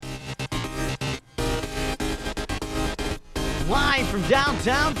Live from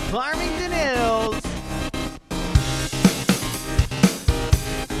downtown Farmington Hills.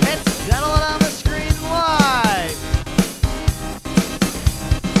 Let's settle it on the screen live.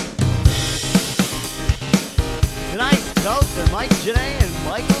 Tonight's hosts are Mike Janae and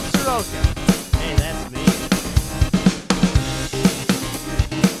Michael Soroka. Hey, that's me.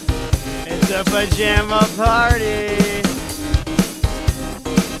 It's a pajama party.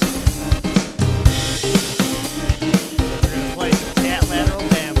 Lateral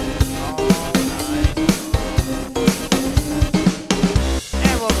damage all night.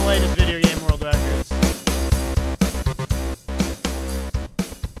 And one of the latest video game world records.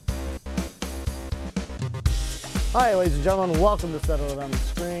 Hi, ladies and gentlemen. Welcome to Settle It on the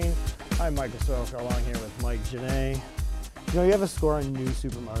Screen. I'm Michael Soroka, along here with Mike Janae. You know, you have a score on New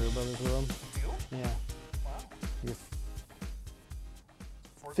Super Mario Brothers World? You? Yeah. Wow. You're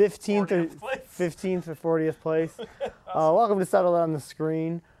 15th or 40th place. Welcome to Settle It on the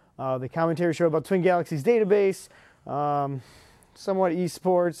Screen, the commentary show about Twin Galaxies database, somewhat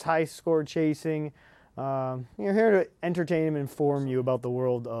esports, high score chasing. You're here to entertain and inform you about the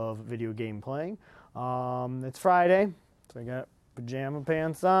world of video game playing. It's Friday, so I got pajama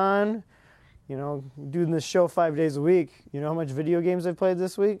pants on. You know, doing this show 5 days a week. You know how much video games I've played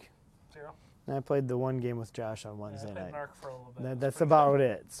this week? 0. I played the one game with Josh on Wednesday I played night. Narc for a little bit. That's about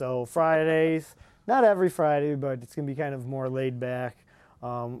it. So Fridays, not every Friday, but it's going to be kind of more laid back.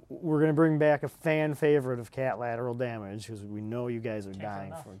 We're going to bring back a fan favorite of cat lateral damage because we know you guys are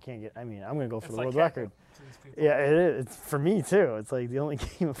dying for it. Can't get. I mean, I'm going to go for the world record. Yeah, it is. It's for me too. It's like the only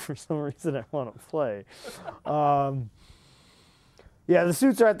game for some reason I want to play. Yeah, the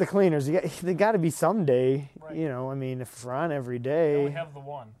suits are at the cleaners. They got to be someday. Right. You know, I mean, if we're on every I day. only have the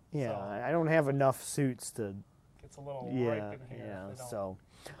one. Yeah, So I don't have enough suits to. it's a little Yeah, ripe in here. yeah. If they So,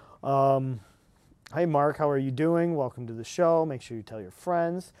 hi Mark, how are you doing? Welcome to the show. Make sure you tell your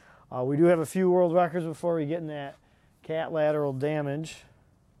friends. We do have a few world records before we get in that cat lateral damage.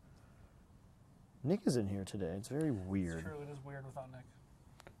 Nick is in here today. It's very weird. It's true. It is weird without Nick.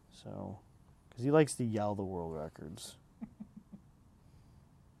 So, because he likes to yell the world records.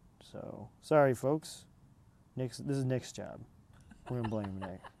 So, sorry folks. This is Nick's job. We're gonna blame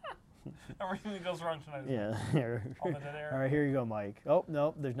Nick. Everything that goes wrong tonight. Is Yeah. all the dead air. All right, here you go, Mike. Oh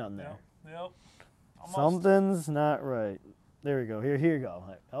nope, there's nothing there. Nope. Almost. Something's not right. There we go. Here you go.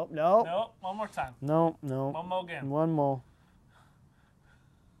 Oh, no. Nope. One more time. No. One more again. One more.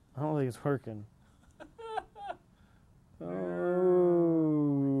 I don't think it's working.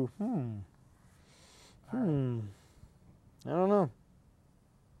 Oh. I don't know.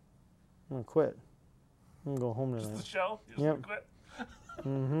 I'm going to quit. I'm going to go home Just the tonight. show? You just Yep. quit?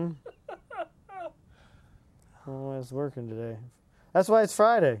 Oh, it's working today. That's why it's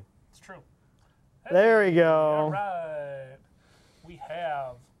Friday. It's true. There we go. All right. We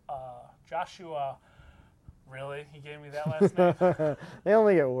have Joshua. Really? He gave me that last name? They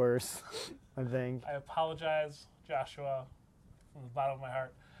only get worse, I think. I apologize, Joshua, from the bottom of my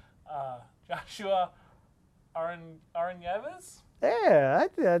heart. Joshua Aranyeves Yeah, I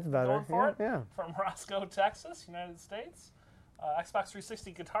think that's better. Going for it? Yeah. from Roscoe, Texas, United States. Xbox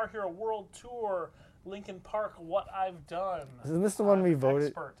 360 Guitar Hero World Tour, Linkin Park, What I've Done. Isn't this the one we voted?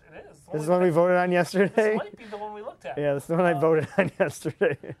 Expert. It is. This is the one we voted on yesterday? This might be the one we looked at. Yeah, this is the one I voted on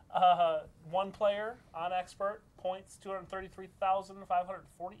yesterday. One player on Expert, points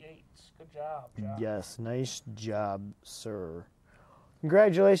 233,548. Good job, Josh. Yes, nice job, sir.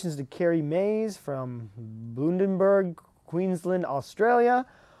 Congratulations to Carrie Mays from Bundaberg, Queensland, Australia.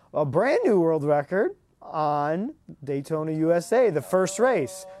 A brand new world record on Daytona, USA, the first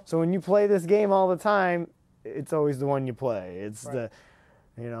race. So when you play this game all the time, it's always the one you play. It's Right.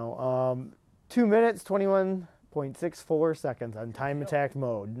 2 minutes, 21.64 seconds on time attack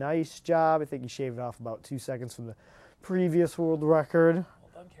mode. Nice job. I think you shaved off about 2 seconds from the previous world record. Well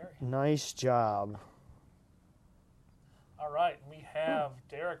done, Carrie. Nice job. All right, we have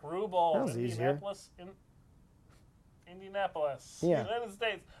Derek Rubel, That was easier. Indianapolis, Yeah. United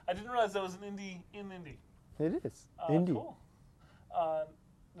States. I didn't realize that was an Indy. It is. Indy. Cool.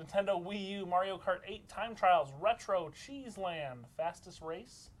 Nintendo Wii U Mario Kart 8 Time Trials Retro Cheeseland fastest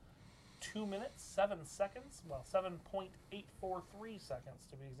race, 2 minutes 7 seconds. Well, 7.843 seconds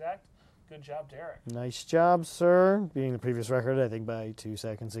to be exact. Good job, Derek. Nice job, sir. Beating the previous record, I think, by 2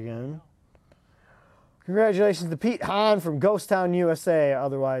 seconds again. Congratulations to Pete Hahn from Ghost Town, USA,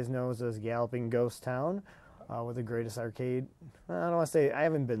 otherwise known as Galloping Ghost Town, with the greatest arcade. I don't want to say, I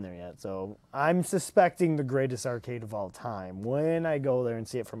haven't been there yet, so I'm suspecting the greatest arcade of all time when I go there and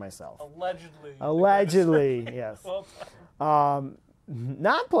see it for myself. Allegedly. Allegedly, yes. Well,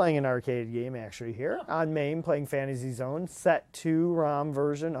 not playing an arcade game actually here on MAME, playing Fantasy Zone, Set 2 ROM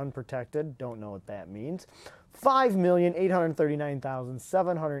version, unprotected. Don't know what that means.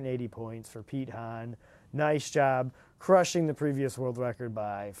 5,839,780 points for Pete Hahn. Nice job, crushing the previous world record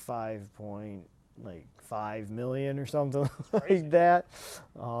by 5 million or something like that.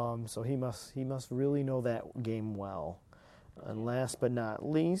 So he must really know that game well. And last but not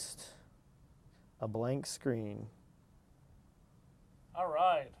least, a blank screen. All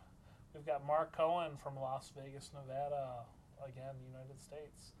right. We've got Mark Cohen from Las Vegas, Nevada, again, United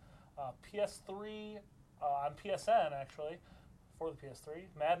States. PS3, on PSN, actually, for the PS3.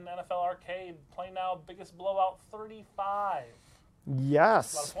 Madden NFL Arcade, play now, biggest blowout, 35.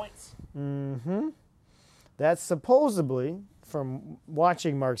 Yes. A lot of points. Mm-hmm. That's supposedly, from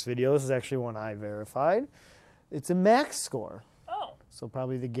watching Mark's video, this is actually one I verified, it's a max score. Oh. So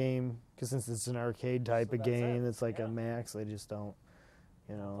probably the game, because since it's an arcade type of game, it's like a max. They just don't,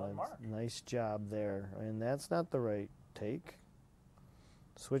 nice job there. And that's not the right take.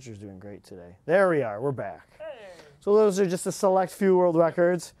 Switcher's doing great today. There we are. We're back. Hey. So those are just a select few world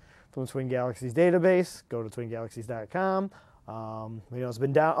records from the Twin Galaxies database. Go to twingalaxies.com. It's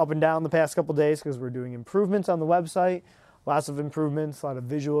been up and down the past couple days because we're doing improvements on the website. Lots of improvements, a lot of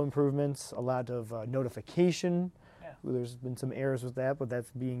visual improvements, a lot of notification. Yeah. There's been some errors with that, but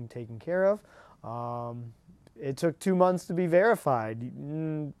that's being taken care of. It took 2 months to be verified.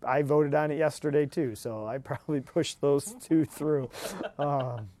 I voted on it yesterday too, so I probably pushed those two through.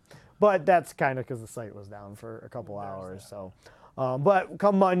 But that's kind of because the site was down for a couple hours. So, but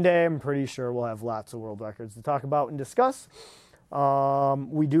come Monday, I'm pretty sure we'll have lots of world records to talk about and discuss.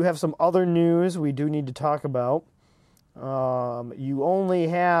 We do have some other news we do need to talk about. You only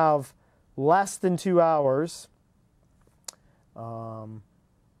have less than 2 hours.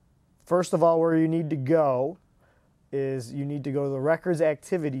 First of all, where you need to go is you need to go to the Records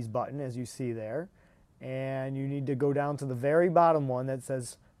Activities button, as you see there, and you need to go down to the very bottom one that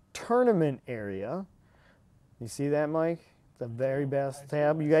says Tournament Area. You see that, Mike? The very best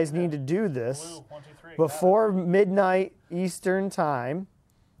tab. You guys need to do this Blue, 1, 2, 3, before midnight Eastern time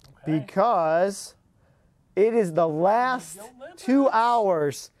because it is the last 2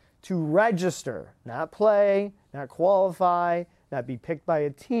 hours to register, not play, not qualify, not be picked by a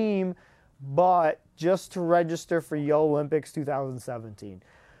team, but just to register for Yo Olympics 2017.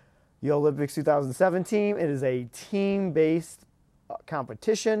 Yo Olympics 2017, it is a team-based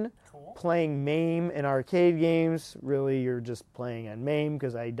competition. Cool. Playing MAME and arcade games. Really, you're just playing on MAME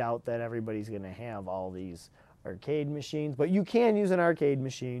because I doubt that everybody's going to have all these arcade machines. But you can use an arcade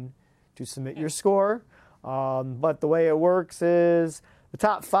machine to submit your score. But the way it works is the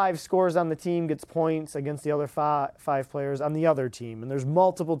top 5 scores on the team gets points against the other five players on the other team. And there's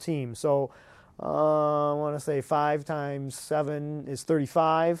multiple teams. So I want to say 5 times 7 is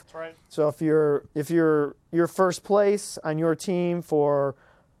 35. That's right. So if you're first place on your team for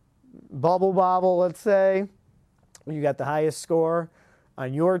Bubble Bobble, let's say, you got the highest score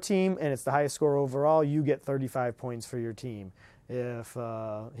on your team and it's the highest score overall, you get 35 points for your team. If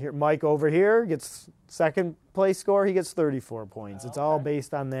Mike over here gets second place score, he gets 34 points. It's all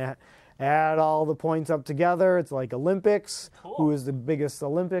based on that. Add all the points up together. It's like Olympics, who is the biggest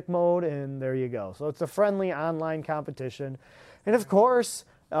Olympic mode, and there you go. So it's a friendly online competition. And of course,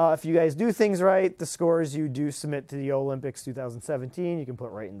 if you guys do things right, the scores you do submit to the Olympics 2017, you can put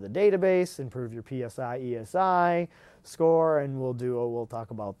right in the database, improve your PSI, ESI score, and we'll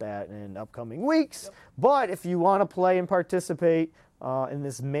talk about that in upcoming weeks. Yep. But if you want to play and participate in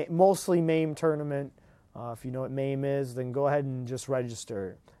this mostly MAME tournament, if you know what MAME is, then go ahead and just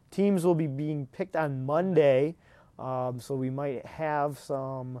register. Teams will be being picked on Monday, so we might have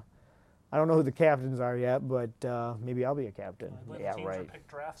some. I don't know who the captains are yet, but maybe I'll be a captain. I believe the teams are picked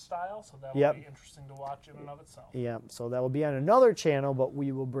draft style, so that will be interesting to watch in and of itself. Yeah, so that will be on another channel, but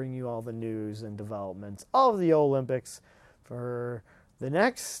we will bring you all the news and developments of the Olympics for the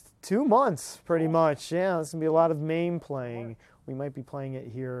next 2 months, pretty much. Yeah, there's going to be a lot of MAME playing. We might be playing it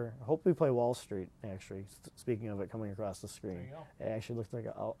here. I hope we play Wall Street, actually, speaking of it coming across the screen. There you go. It actually looked like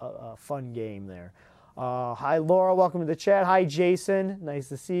a fun game there. Hi, Laura. Welcome to the chat. Hi, Jason. Nice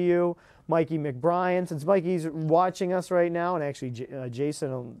to see you. Mikey McBrien. Since Mikey's watching us right now, and actually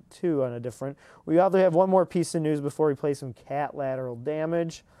Jason, too, on a different. We also have one more piece of news before we play some cat lateral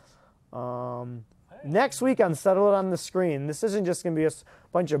damage. Next week on Settle It on the Screen, this isn't just going to be a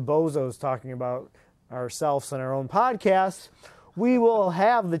bunch of bozos talking about ourselves and our own podcast. We will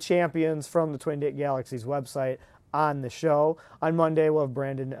have the champions from the Twin Galaxies website on the show. On Monday, we'll have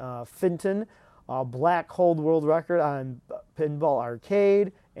Brandon Finton, Black Hold World Record on Pinball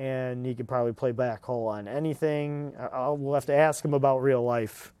Arcade, and he could probably play black hole on anything. We'll have to ask him about real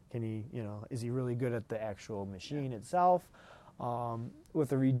life. Can he, is he really good at the actual machine itself?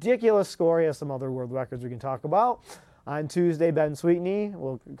 With a ridiculous score, he has some other world records we can talk about. On Tuesday, Ben Sweetney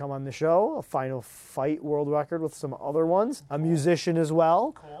will come on the show, a Final Fight world record with some other ones. A musician as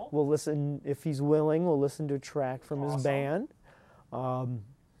well. Cool. We'll listen, if he's willing, we'll listen to a track from his band. One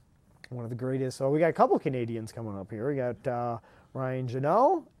of the greatest. So we got a couple Canadians coming up here. We got Ryan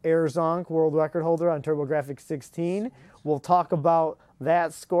Janot, Air Zonk, world record holder on TurboGrafx 16. We'll talk about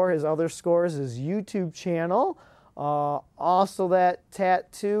that score, his other scores, his YouTube channel. Also that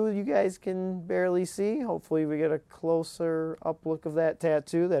tattoo you guys can barely see. Hopefully we get a closer up look of that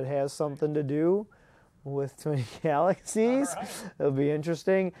tattoo that has something to do with Twin Galaxies. Right. It'll be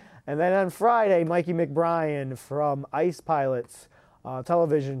interesting. And then on Friday, Mikey McBrien from Ice Pilots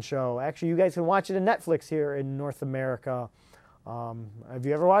television show. Actually, you guys can watch it on Netflix here in North America. Have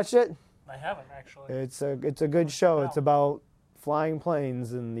you ever watched it? I haven't, actually. It's a good show. It's about flying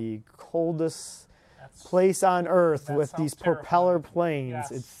planes in the coldest place on Earth with these propeller planes.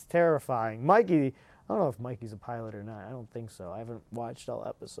 Yes. It's terrifying. Mikey, I don't know if Mikey's a pilot or not. I don't think so. I haven't watched all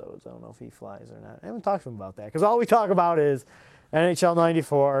episodes. I don't know if he flies or not. I haven't talked to him about that because all we talk about is NHL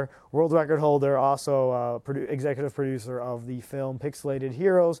 94, world record holder, also executive producer of the film Pixelated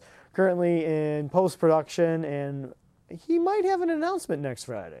Heroes, currently in post-production, and he might have an announcement next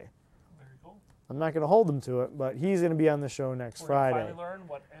Friday. Very cool. I'm not going to hold him to it, but he's going to be on the show next Friday. We're going to finally learn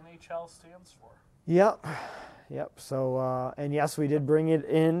what NHL stands for. Yep. So, and yes, we did bring it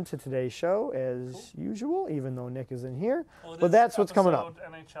into today's show as usual, even though Nick isn't here. Well, but that's what's coming up.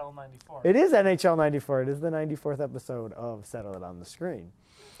 NHL 94. It is NHL 94. It is the 94th episode of Settle It on the Screen.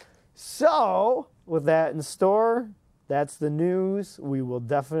 So, with that in store, that's the news. We will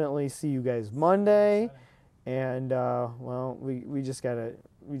definitely see you guys Monday. And well, we just gotta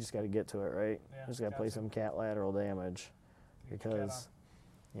get to it, right? Yeah, Just gotta play some cat lateral damage because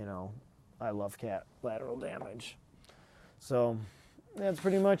I love cat lateral damage. So that's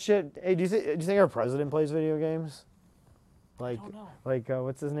pretty much it. Hey, do you think our president plays video games? Like, I don't know. Like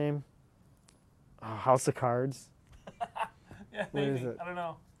what's his name? House of Cards. Yeah, What maybe. is it? I don't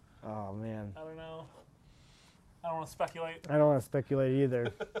know. Oh man. I don't know. I don't want to speculate. I don't want to speculate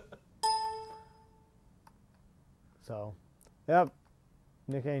either. So, yep.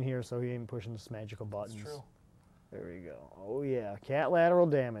 Nick ain't here, so he ain't pushing the magical buttons. That's true. There we go. Oh yeah, cat lateral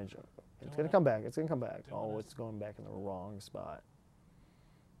damage. It's gonna come back. It's gonna come back. Doing Oh, it. it's going back in the wrong spot.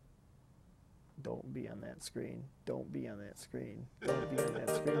 Don't be on that screen. Don't be on that screen. Don't be on that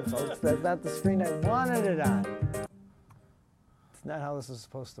screen, folks. That's not the screen I wanted it on. It's not how this is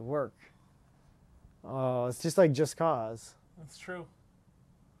supposed to work. Oh, it's just like Just Cause. That's true.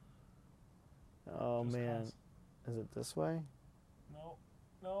 Oh Just man. Cause. Is it this way? No.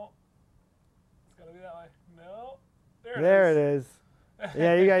 No. It's got to be that way. No. There it is.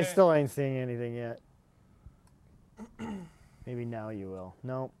 Yeah, you guys still ain't seeing anything yet. Maybe now you will.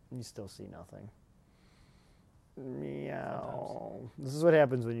 Nope, you still see nothing. Meow. Sometimes. This is what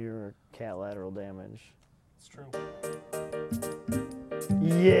happens when you're cat lateral damage. It's true.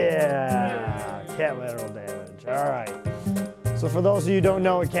 Yeah! Cat lateral damage. All right. So for those of you who don't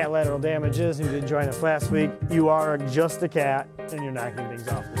know what cat lateral damage is, who didn't join us last week, you are just a cat and you're knocking things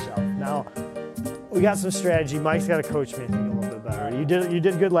off the shelf. Now, we got some strategy. Mike's got to coach me, I think, a little bit better. You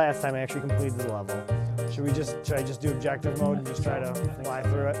did good last time. I actually completed the level. Should I just do objective mode and just try to fly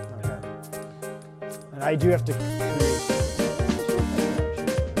through it? Okay. And I do have to create.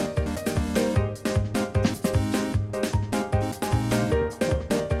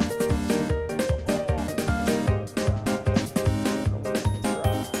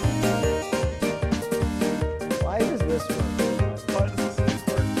 Why does this work? But this is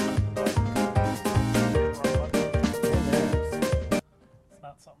It's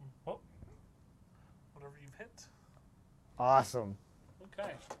not something. Oh. Whatever you've hit. Awesome.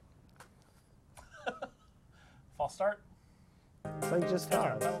 Okay. False start. It's like Just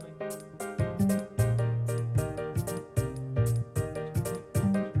Counter Cause. penalty.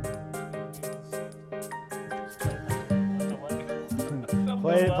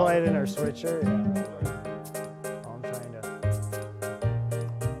 Play it in our switcher. Yeah. I'm trying to.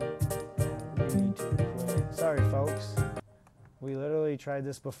 We need to quit. Sorry, folks. We literally tried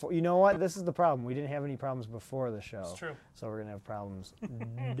this before. You know what? This is the problem. We didn't have any problems before the show. It's true. So we're gonna have problems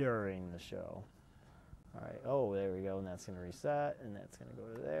during the show. All right. Oh, there we go. And that's gonna reset. And that's gonna go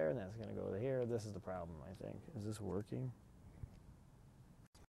to there. And that's gonna go to here. This is the problem, I think. Is this working?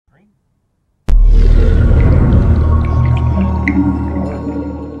 Green.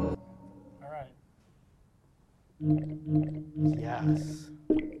 All right. Yes.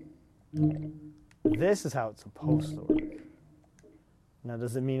 This is how it's supposed to work. Now,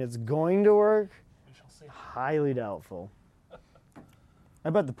 does it mean it's going to work? We shall see. Highly doubtful. I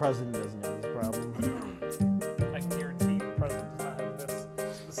bet the president doesn't have this problem. I can guarantee the president does not have this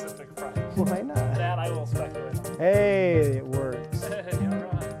specific problem. Why not? That I will speculate on. Hey, it works. Hey, all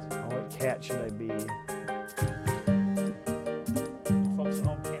right. Oh, what cat should I be? Folks at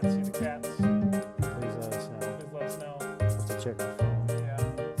home can't see the cats. Please let us know. Please let us know. Let's check our phone. Yeah,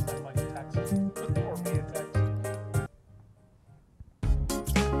 send Mike a text or me a text.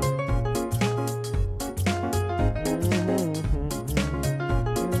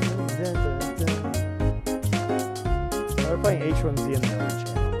 We're playing H1Z in the other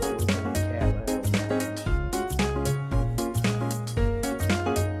channel. It was in the cat right over.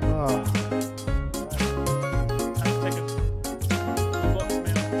 Time to take a look,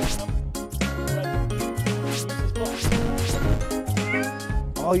 man.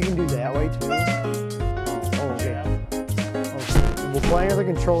 Oh, you can do that way too? Oh, okay. Yeah. Okay. Well, playing with a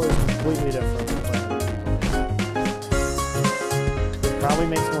controller is completely different from playing with a controller. It probably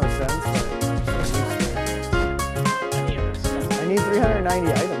makes more sense, but I'm so used to it. Any of this stuff. I need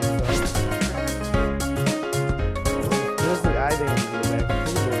 390 items, though. This is, I think I need to go back to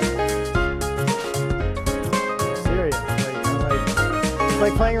keyboard. Serious. It's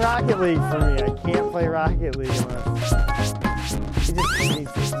like playing Rocket League for me. I can't play Rocket League unless it just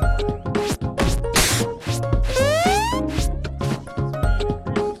needs to.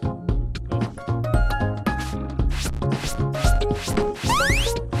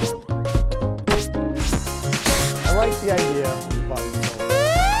 I like the idea of the button.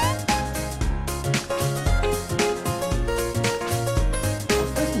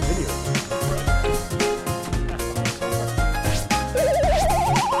 Let's play some video games.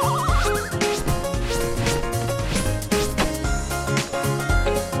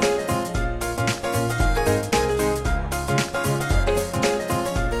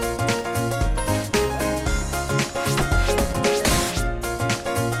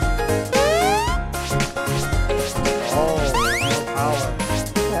 Oh, more power.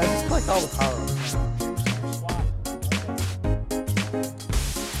 Yeah, just collect all the power ups.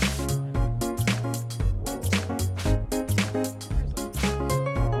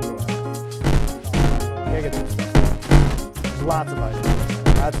 Yeah, get some stuff. There's lots of items.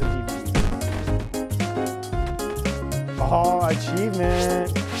 Lots of DVDs. Oh, achievement.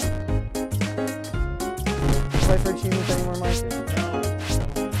 Play for achievements anymore, Mike?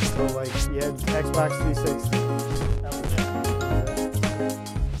 So, like, you had Xbox 360.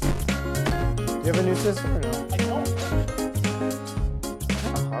 Do you have a new system or no? I don't.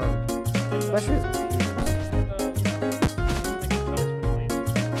 Kind of hard. Especially as a computer.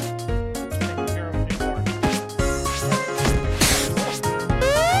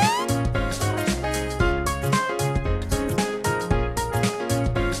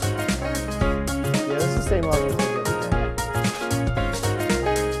 Yeah, this is the same level as the other day.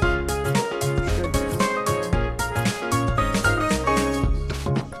 Should be.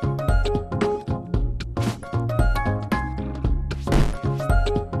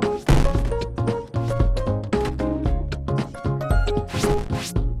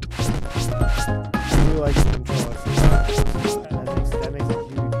 I do like the controller. That makes a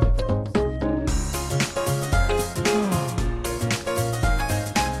huge difference.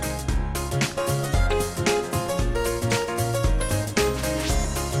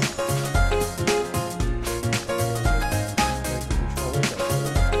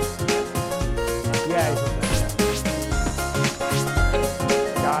 Yeah, he's okay.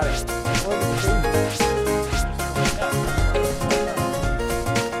 Got it. Look at the preview. Get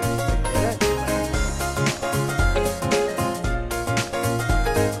it? Get up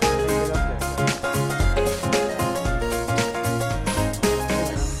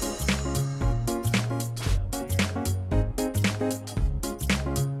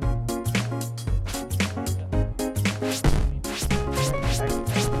there.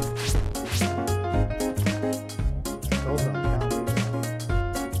 Those don't count.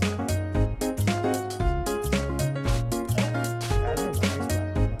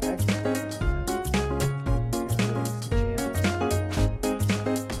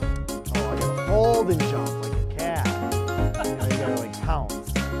 Oh, I gotta hold and jump like a cat. You know, you gotta like count.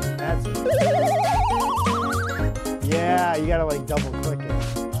 That's it. Yeah, you gotta like double click it.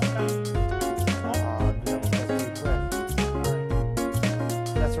 Oh, double click too quick.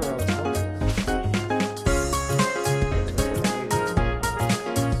 That's where I was hoping.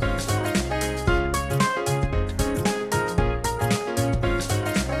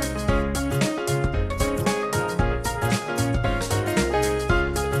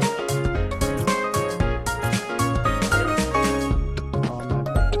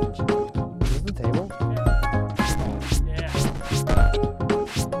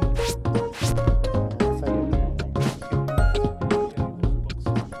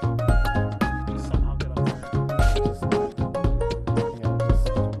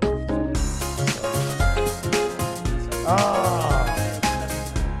 Oh,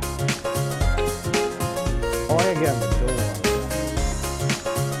 I gotta get on the door.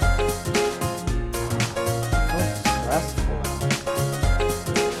 So stressful.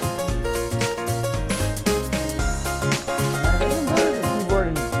 I think I'm better at the keyboard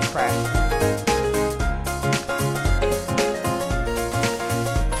and crash.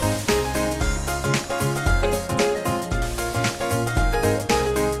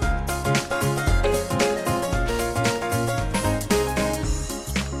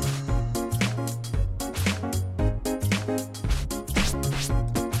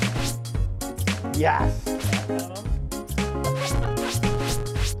 Yes.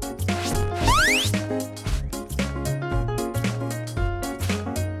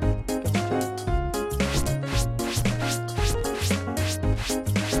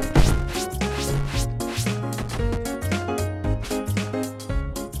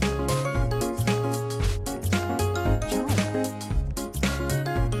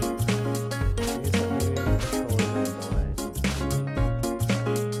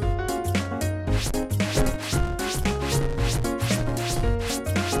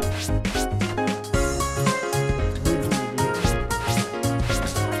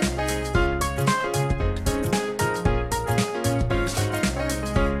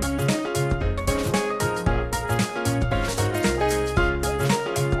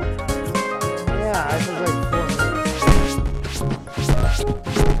 Yeah, I was like 4 minutes.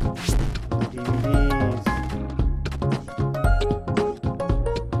 DVDs.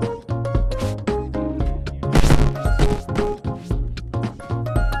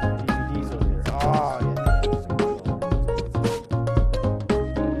 DVDs over here. Oh,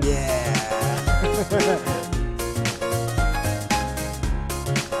 yeah. Yeah.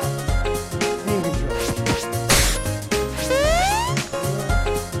 Steam controller.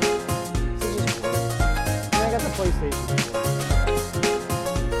 I got the PlayStation 4.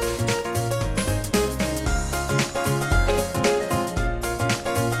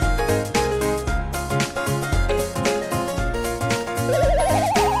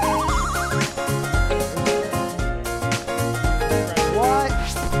 What?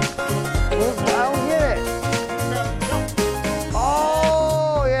 I don't get it.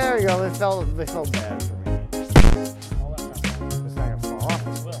 Oh, there we go. They felt bad for me. It's not gonna fall off.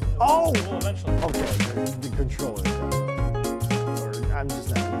 Oh! Well, eventually. Okay, the controller. Or I'm just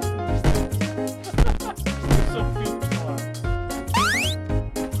not used to So few people are.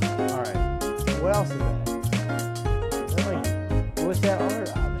 it. Alright. What else is that? Is that like, what's that other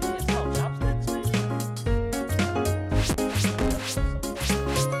option? It's called chopsticks, maybe?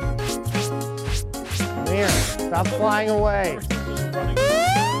 There. Stop flying away. Just running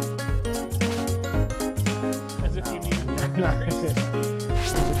as if you needed to. Just get rid of these.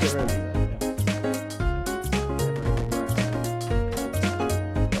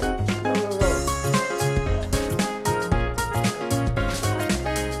 Go, go, go.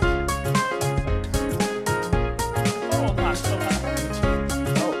 Oh, not so hot.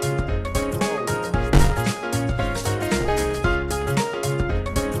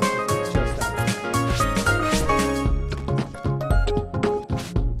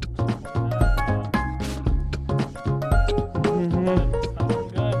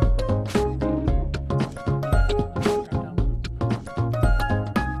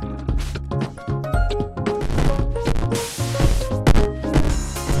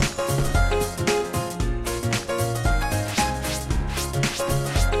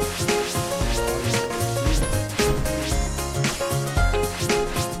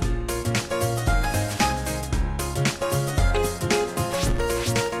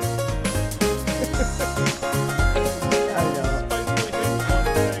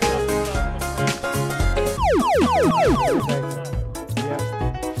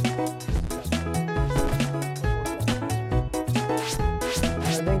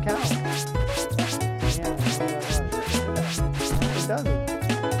 Just that.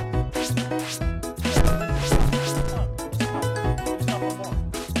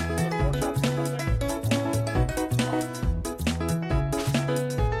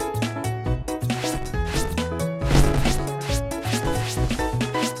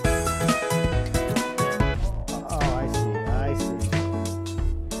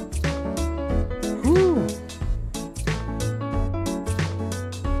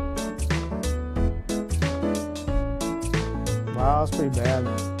 Wow, that's pretty bad.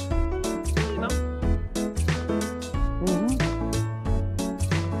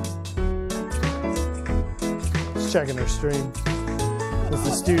 Just checking their stream. Since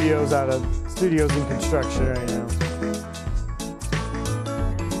the studio's in construction right now.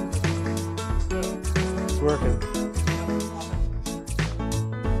 It's working.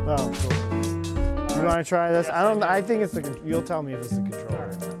 Oh, cool. You want to try this? I don't. I think it's the. You'll tell me if it's the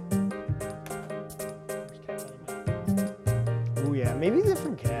controller. Ooh yeah, maybe a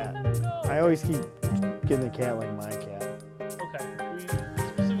different cat. I always keep getting the cat like my cat. Okay, we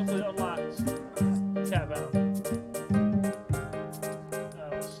specifically unlocked cat venom.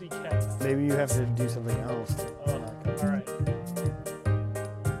 Let's see cat venom. Maybe you have to do something else. Oh, all right. Let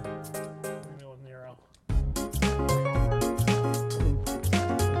me go with Nero.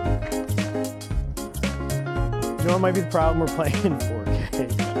 You know what might be the problem? We're playing in 4K.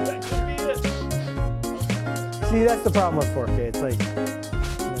 That could be it. See, that's the problem with 4K. It's like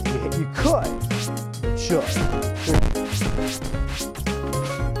you could, should.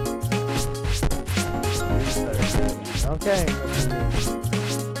 Okay.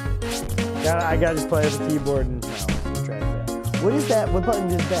 I gotta just play with the keyboard and trackpad. What is that? What button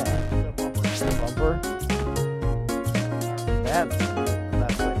is that? The bumper. Bumper?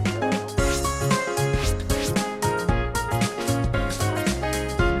 That's way to go.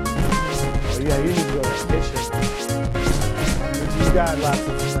 Oh yeah, you need to go to the kitchen. You got lots of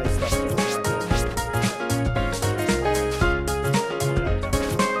nice stuff.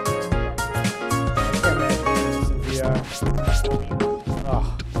 I can't imagine some VR. Oh.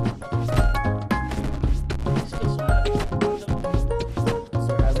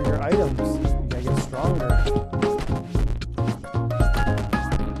 So have your items. You gotta get stronger.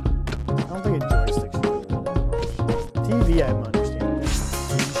 I don't think a joystick should do that. TV, I'm understanding. You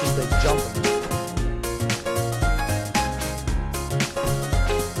should like jumping.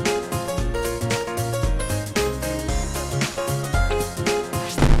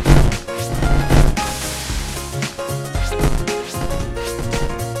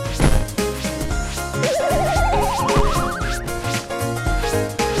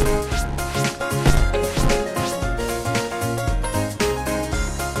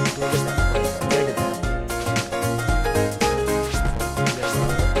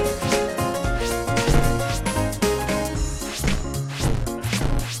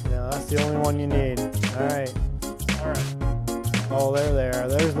 The only one you need. All right. All right. Oh, they're there.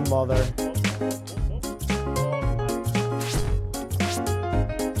 There's the mother.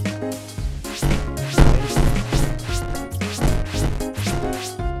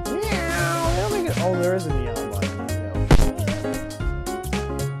 Meow. They'll make it. Oh, there is a neon light.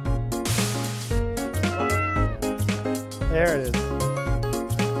 There it is.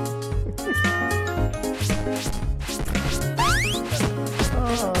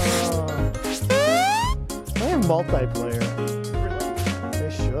 They have multiplayer. They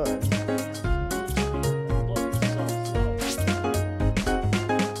should.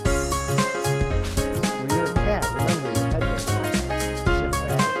 Well, you're a cat. Remember, your head does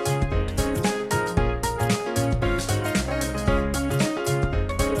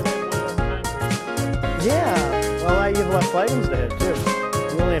Yeah. Well, you have less items to hit, too.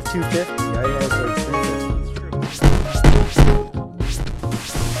 You only have 250. I have like 350.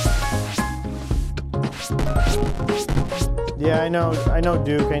 Yeah, I know,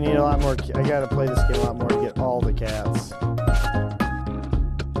 Duke. I need a lot more. I gotta play this game a lot more to get all the cats.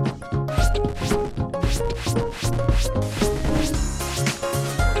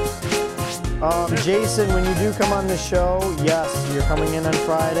 Jason, when you do come on the show, yes, you're coming in on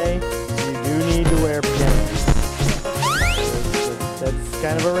Friday, so you do need to wear pajamas. That's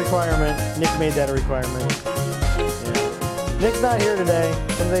kind of a requirement. Nick made that a requirement. Yeah. Nick's not here today.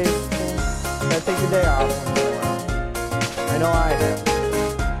 Some days, gotta take the day off once in a while. I know I have.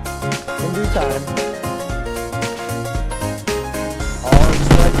 In due time. Orange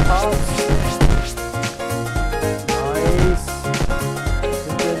red cups. Nice.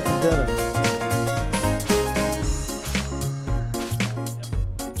 Good for dinner.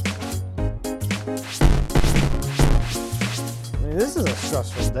 I mean, this is a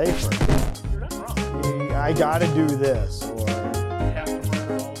stressful day for me. You're not wrong. I gotta do this, or... You have to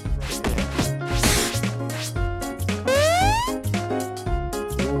murder all of the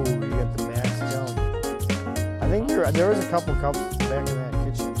Ooh, you got the max jump. I think there was a couple cups back in that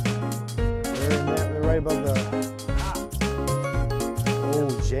kitchen. They're right above the... Oh,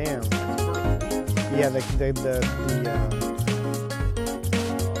 jam. Yeah, the there you go.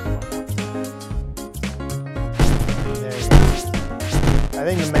 I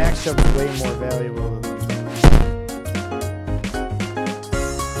think the max jump is way more valuable than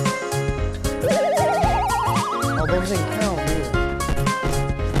oh, those didn't count either.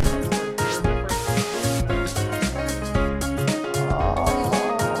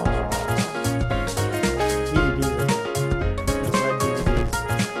 DVDs.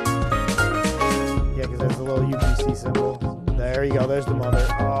 Yeah, because there's a little UPC symbol there. there you go. There's the mother.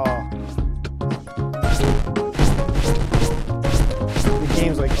 Oh. The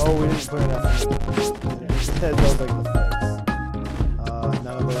game's like, oh, we didn't put enough. That goes like the fix.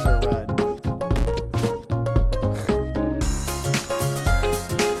 None of those are red.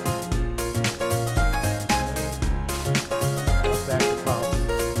 Back to comp.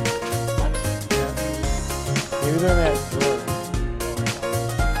 Yeah. Maybe they're in that drawer.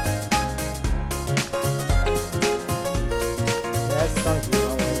 That's stunky.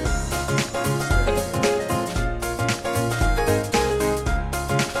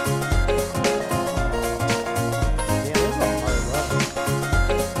 Yeah, that's a hard run.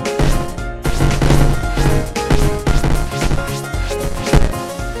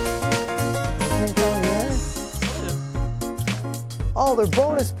 Anything going there? Oh, they're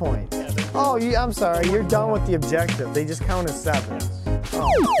bonus points. Oh, I'm sorry. You're done with the objective. They just count as 7.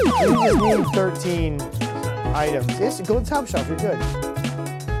 Oh, you just need 13 items. Yes, go to top shelf. You're good.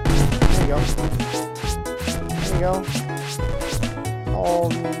 There you go. There you go. Oh,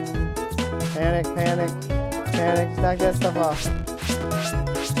 panic, panic, panic. Knock that stuff off.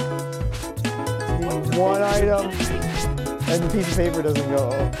 Need 1 item, and the piece of paper doesn't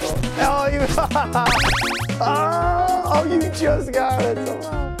go. Oh, you! Oh, you just got it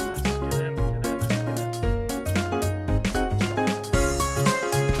somehow.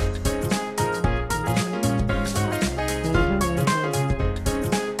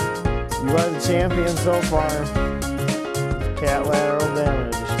 You are the champion so far. Cat lateral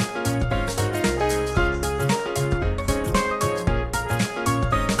damage.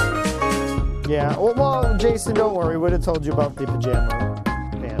 Yeah, well, Jason, don't worry. We would have told you about the pajama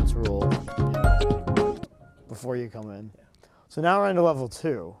pants rule, before you come in. So now we're on to level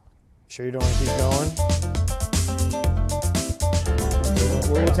 2. Sure you don't want to keep going?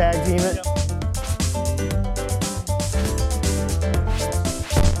 We'll tag team it.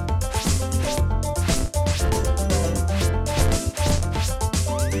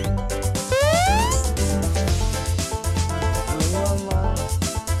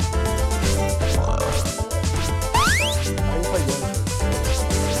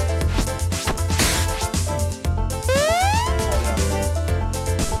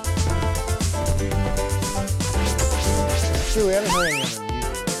 Shoot, we haven't heard any of them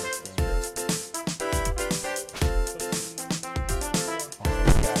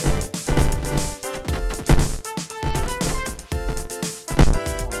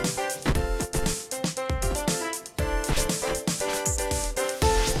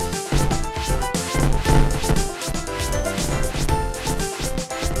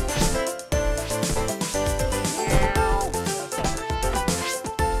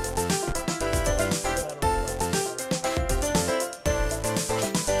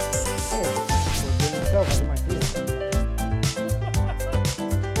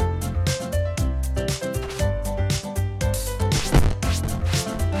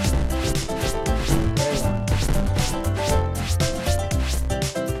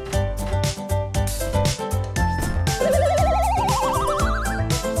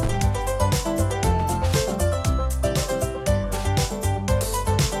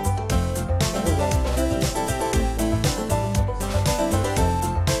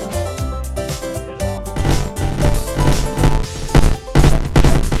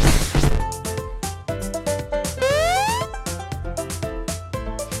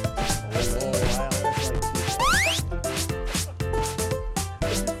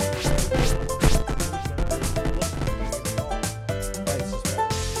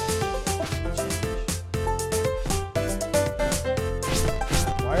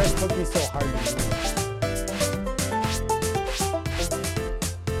Cookie's so hard to do.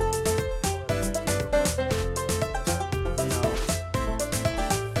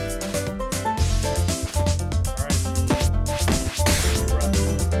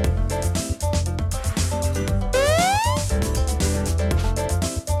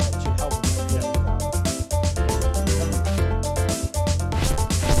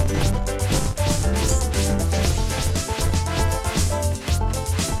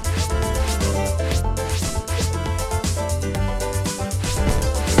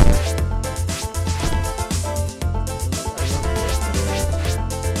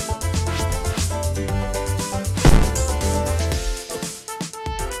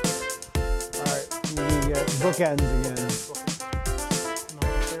 Bookends again.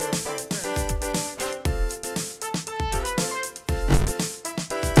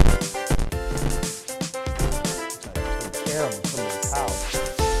 Terrible from this house.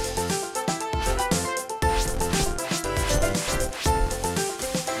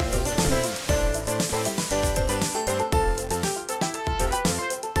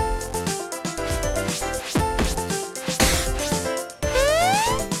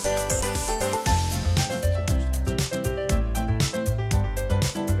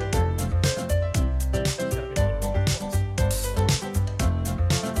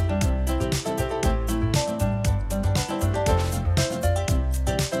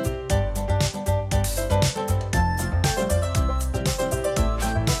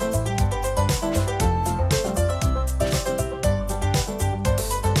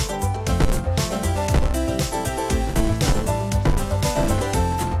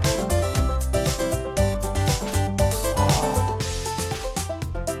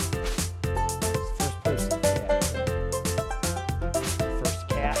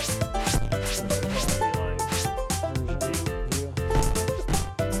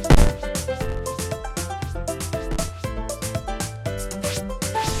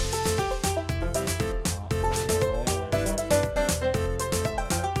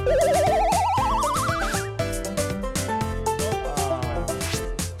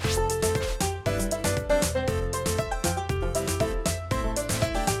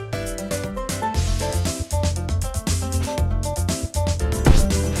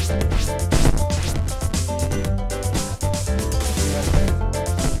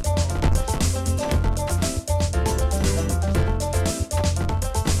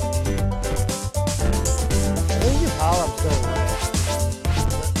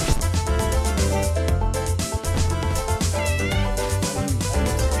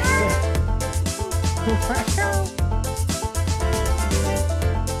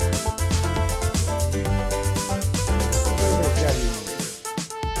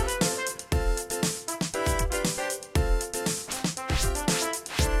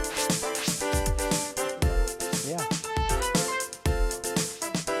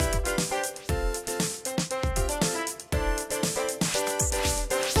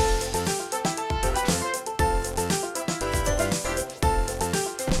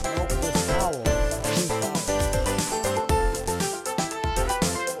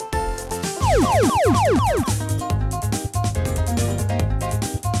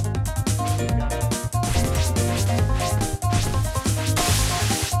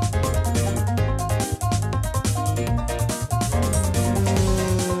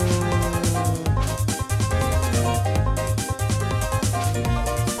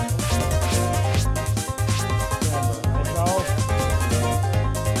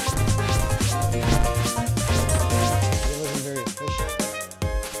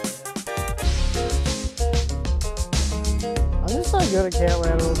 Good at Cat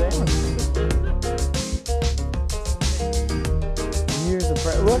Lateral damage. Years of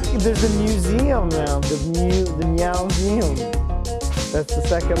look, there's a museum now. The Meowseum. That's the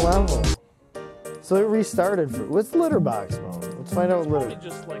second level. So it restarted. What's litter box mode? Let's find out what litter. Probably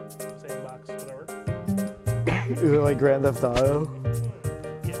just like sandbox, whatever. Is it like Grand Theft Auto?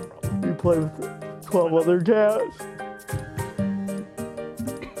 Yeah, probably. You play with 12 other cats.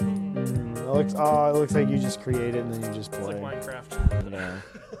 It looks like you just create it and then you just play. It's like Minecraft. Yeah.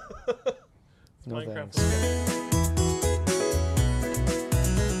 No Minecraft. thanks.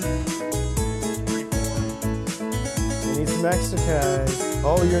 I need some extra guys.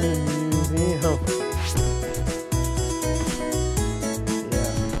 Oh, you're in the museum. Well, there's the theater.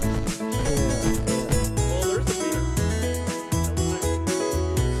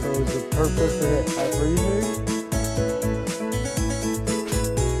 So is the purpose to hit everything?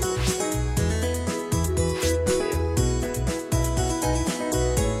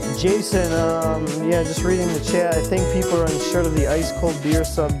 Jason, yeah, just reading the chat. I think people are unsure of the ice cold beer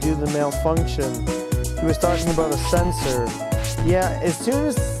sub due to the malfunction. He was talking about a sensor. Yeah, as soon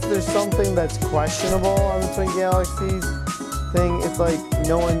as there's something that's questionable on the Twin Galaxies thing, it's like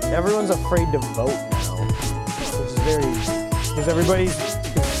everyone's afraid to vote now, which is very, because everybody's,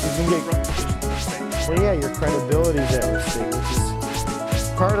 you can get, well, yeah, your credibility's at stake, which is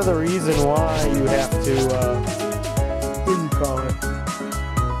part of the reason why you have to, what do you call it?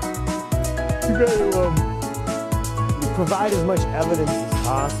 You gotta provide as much evidence as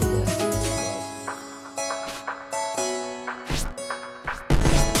possible.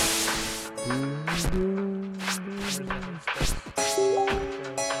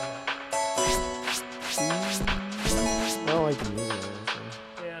 I don't like the music.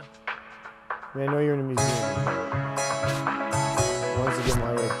 Yeah. I mean, I know you're in a museum. Once again, why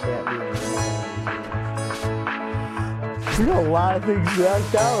you had cat being in a museum. You got a lot of things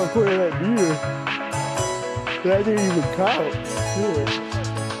knocked out according to that meter. That didn't even count. Yeah.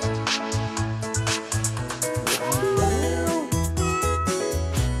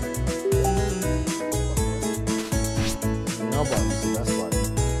 Mailbox, the best one.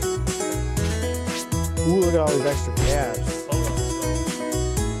 Ooh, look at all these extra cats.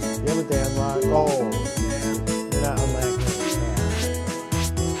 Yeah, but they unlock. Oh, they're not unlocking the cat.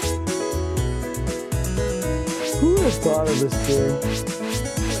 Who would have thought of this thing?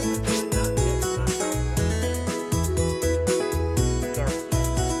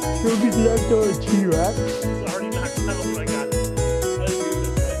 You'll be knocked on a T-Rex. It's already knocked out, but I got it. I didn't do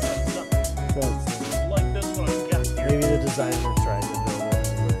this. That's like this one I got here. Maybe the designer tried to build it.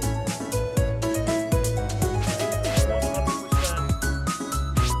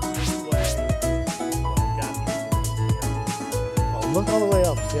 100% way. I got it. Oh, look all the way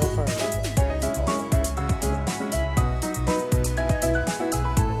up. See how far it is.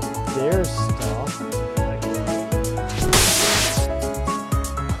 There's stuff.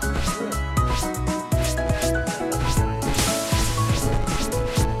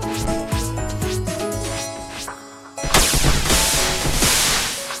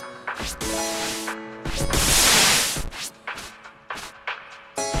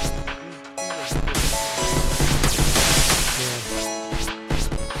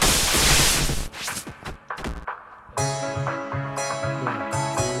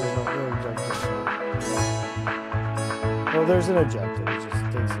 Well, there's an objective. It just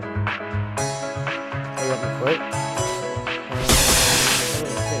takes a while. Oh, you have to quit? There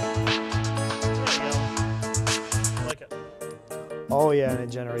you go. I like it. Oh, yeah, and it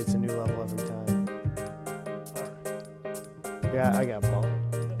generates a new level every time. Yeah, I got Paul.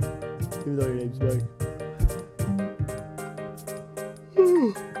 Even though your name's Mike.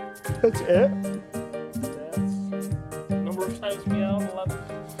 That's it? That's number of times meow, 11.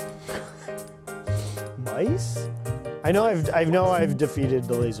 Mice? I know I've defeated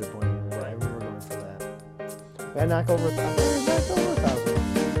the laser pointer. Right. I remember going for that. I knock over 1,000. Knock over 1,000.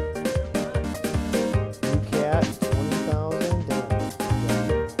 New cat, 20,000.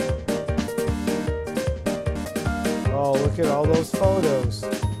 Damn. Oh, look at all those photos.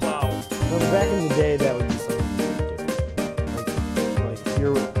 Wow. Well, back in the day, that would be something you could do. Like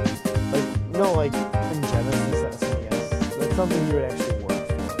you're like No, like in Genesis, SNES. That's something you would actually work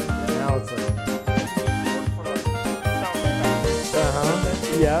for. Now it's like,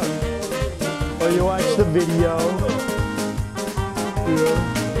 yeah. Or you watch the video. Yeah.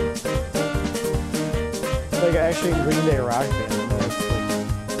 Like actually in Green Day Rock Band, that's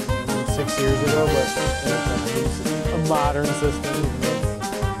like 6 years ago, but it's a modern system, even though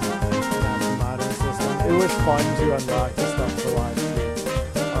it's not a modern system. It was fun to unlock the stuff to watch,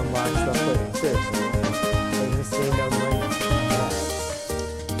 unlock stuff, but seriously, like this game I'm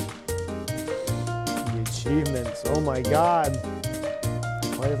the achievements, oh my god.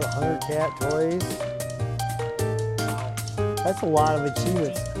 Why is 100 cat toys? That's a lot of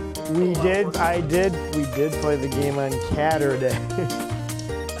achievements. We did play the game on Catterday.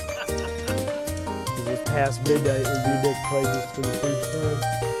 It was past midnight and we did play this for the first time.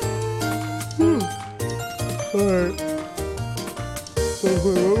 Alright. So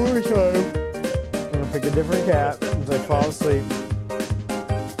for one more time, I'm gonna pick a different cat as I fall asleep.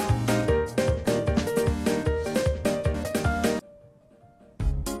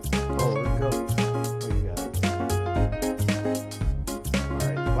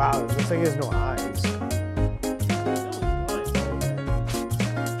 Wow, it looks like he has no eyes.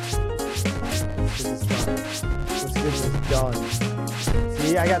 Let's get this done.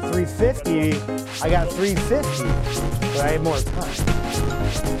 See, I got 350. I got 350, but I have more time.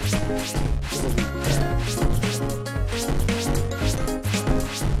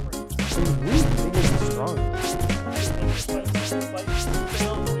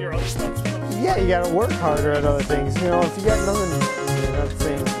 Yeah, you gotta work harder at other things. You know, if you got nothing, you're not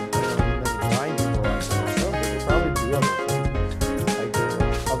saying blind people like that, but you probably do other things. Like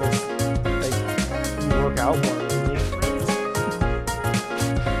others, like you work out more.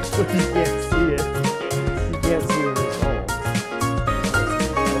 But you can't see it. You can't see the results.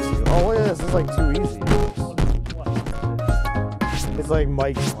 Oh, look at this. This is like too easy. It's like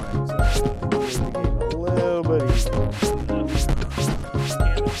Mike's line. So make the game a little bit easier.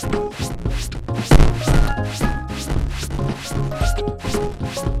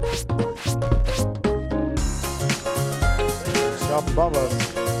 Up above us.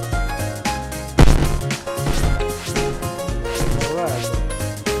 Alright.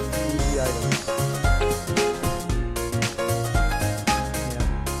 Easy items. Yeah.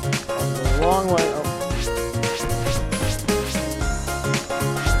 On the long way. Oh.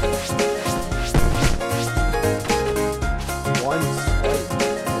 One swipe.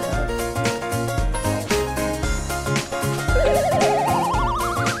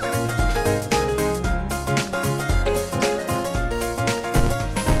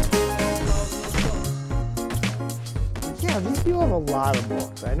 Yeah, these people have a lot of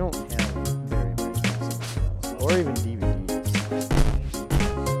books. I don't have very many books, or even DVDs.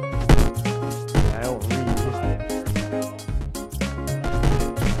 I don't read.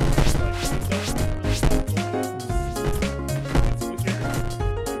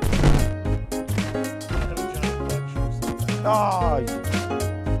 Oh,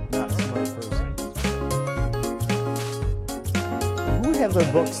 not a smart person. Who would have their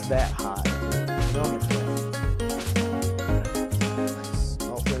books that high? No.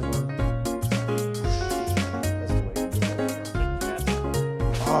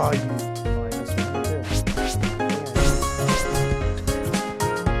 Oh, you fine. That's what you do.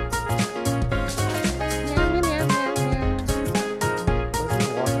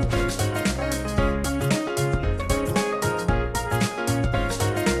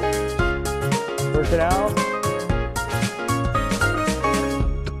 Work it out.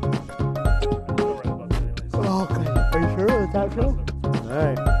 Oh, okay. Are you sure that's not true? All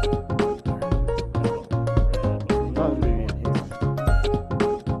right.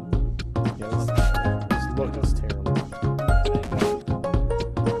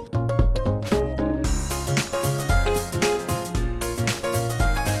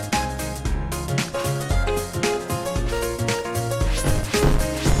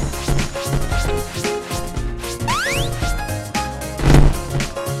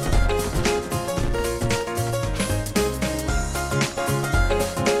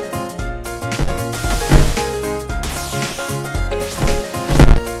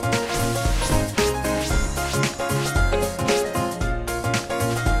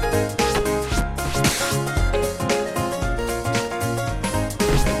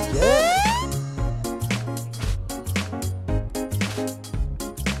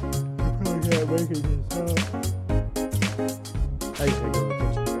 I gotta go to the kitchen.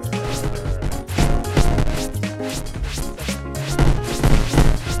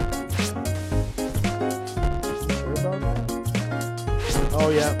 You sure about that? Oh,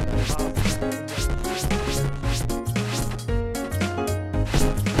 yeah.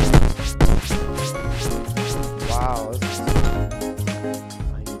 Wow. This is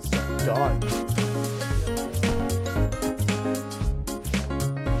done.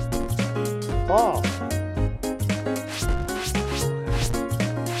 Oh.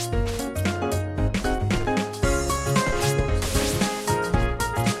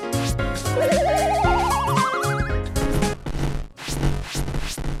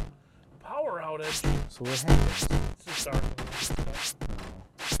 Power outage. So what happens? It's just dark.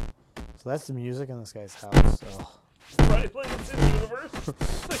 So that's the music in this guy's house. Oh. Right, like it's in the universe.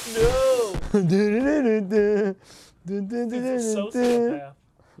 Like no. It's a sociopath.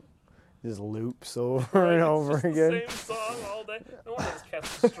 Just loops over and over It's just again. the same song all day. No wonder this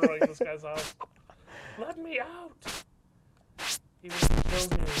cat's destroying this guy's house. Let me out. Even if he kills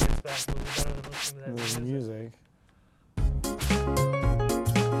me when he gets back, it'll be better than listening to that There's music.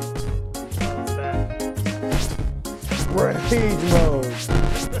 Oh, it's back. Rage mode.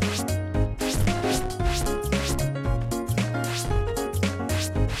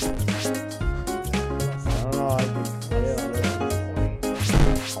 I don't know. I can feel it.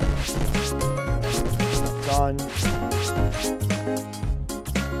 Done.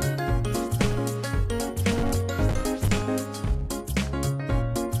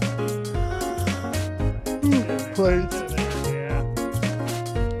 Plates. Yeah.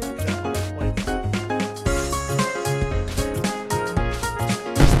 Plates.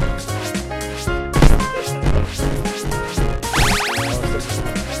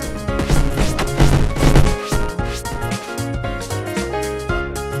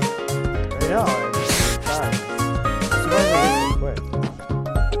 I know. Fine. Surprisingly quick.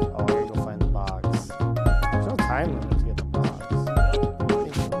 Oh, I gotta go find the box. There's no time limit to get the box.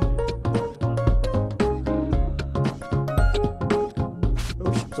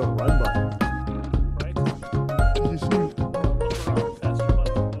 Oh, shit, it's a run button. Right? You see? Faster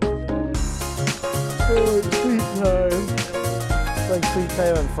button. Oh, it's sleep time. It's like sleep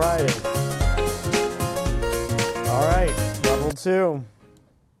time on Friday. All right, level 2.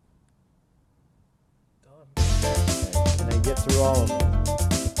 Done. Can I get through all of them?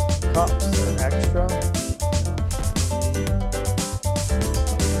 Cups are extra.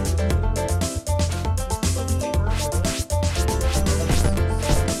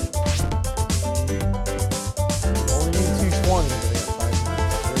 Only need 220, but I got 5 minutes.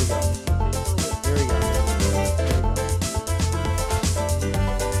 Here we go. Here we go.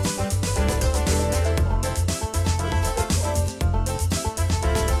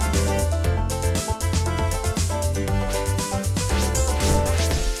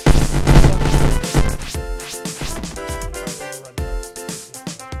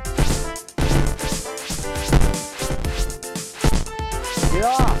 Get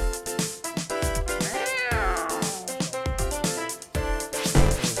off!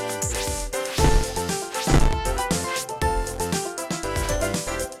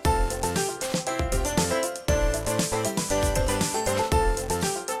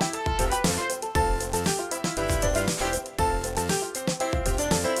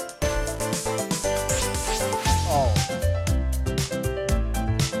 Oh.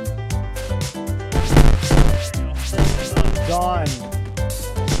 Done.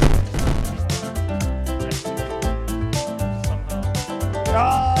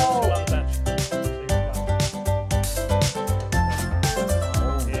 Oh!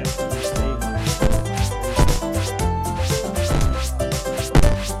 Yeah, man,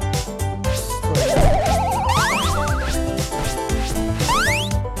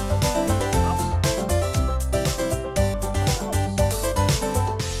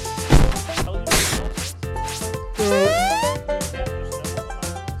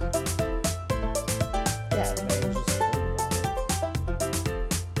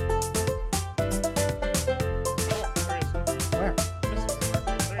 just where?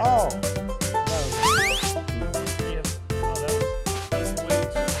 Oh.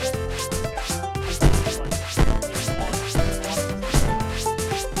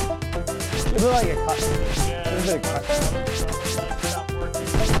 It looked like a cut. It was a cut.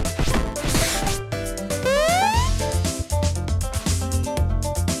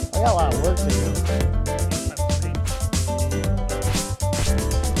 I got a lot of work to do.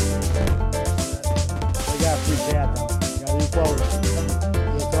 I got a free cat though. Gotta do clothes.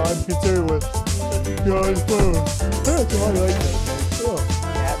 That's all I'm concerned with. Gotta do clothes. That's all I like that. Oh,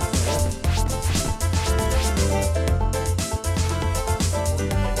 cats.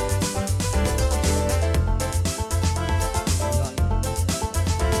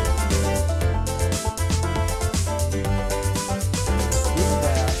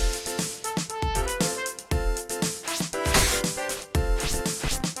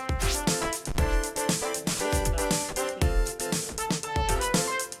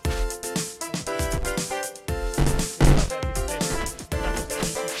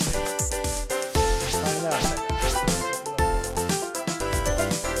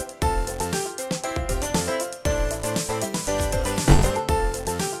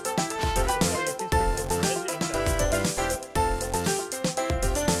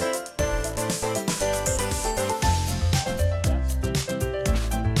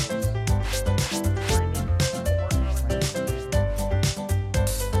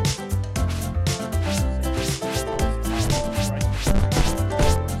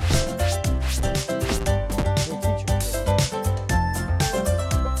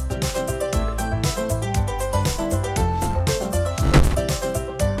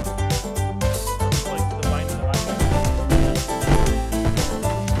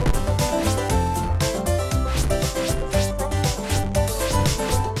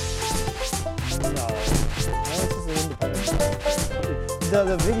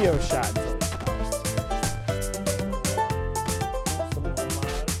 the video shot.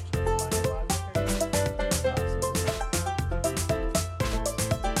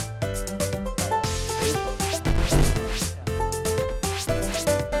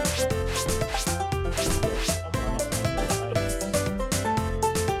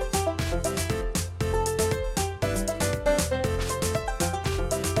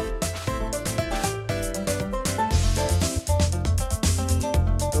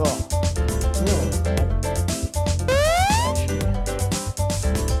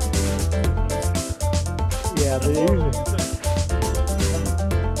 Yeah, they usually.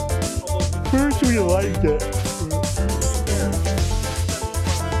 First we liked it.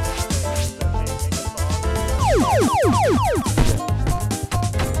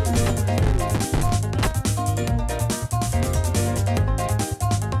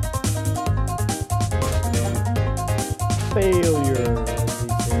 Failure.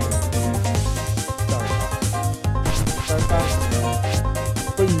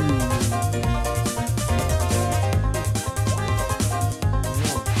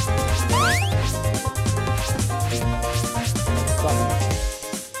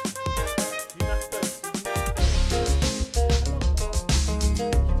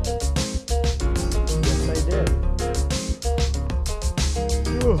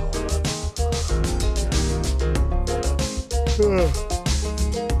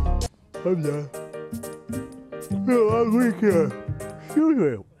 I'm done. Long weekend. Excuse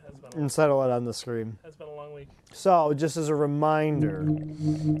me. And settle it on the screen. It's been a long week. So, just as a reminder,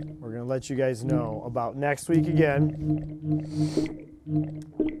 we're going to let you guys know about next week again.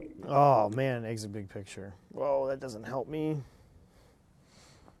 Oh, man, exit big picture. Whoa, that doesn't help me.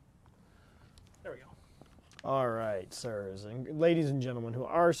 There we go. All right, sirs and ladies and gentlemen who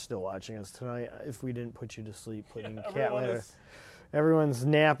are still watching us tonight, if we didn't put you to sleep putting cat litter. Everyone's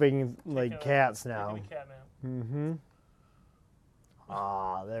napping like cats now. Taking a cat nap. Mm-hmm.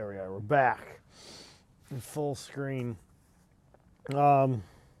 Ah, there we are. We're back in full screen.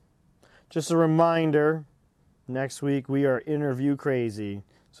 Just a reminder, next week we are interview crazy.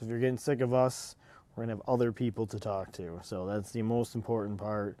 So if you're getting sick of us, we're going to have other people to talk to. So that's the most important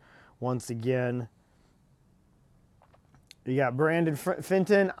part. Once again, you got Brandon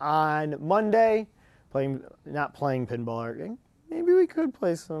Finton on Monday, not playing pinball. Maybe we could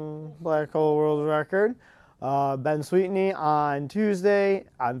play some Black Hole World Record. Ben Sweetney on Tuesday.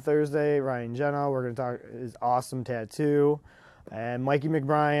 On Thursday, Ryan Jenna. We're going to talk his awesome tattoo. And Mikey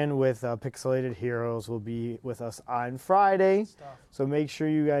McBrien with Pixelated Heroes will be with us on Friday. So make sure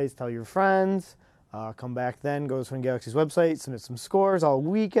you guys tell your friends. Come back then. Go to Twin Galaxies website. Submit some scores all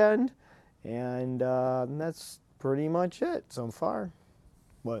weekend. And that's pretty much it so far.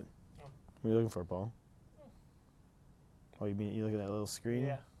 What? What are you looking for, Paul? Oh, you look at that little screen?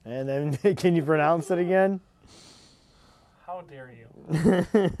 Yeah. And then, can you pronounce it again? How dare you?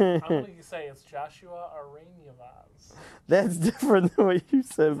 I'm going to say it's Joshua Aranevaz. That's different than what you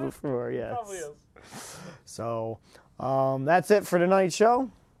said before, yes. Probably is. So, that's it for tonight's show.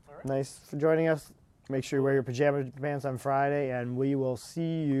 All right. Nice for joining us. Make sure you wear your pajama pants on Friday, and we will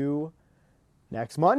see you next Monday.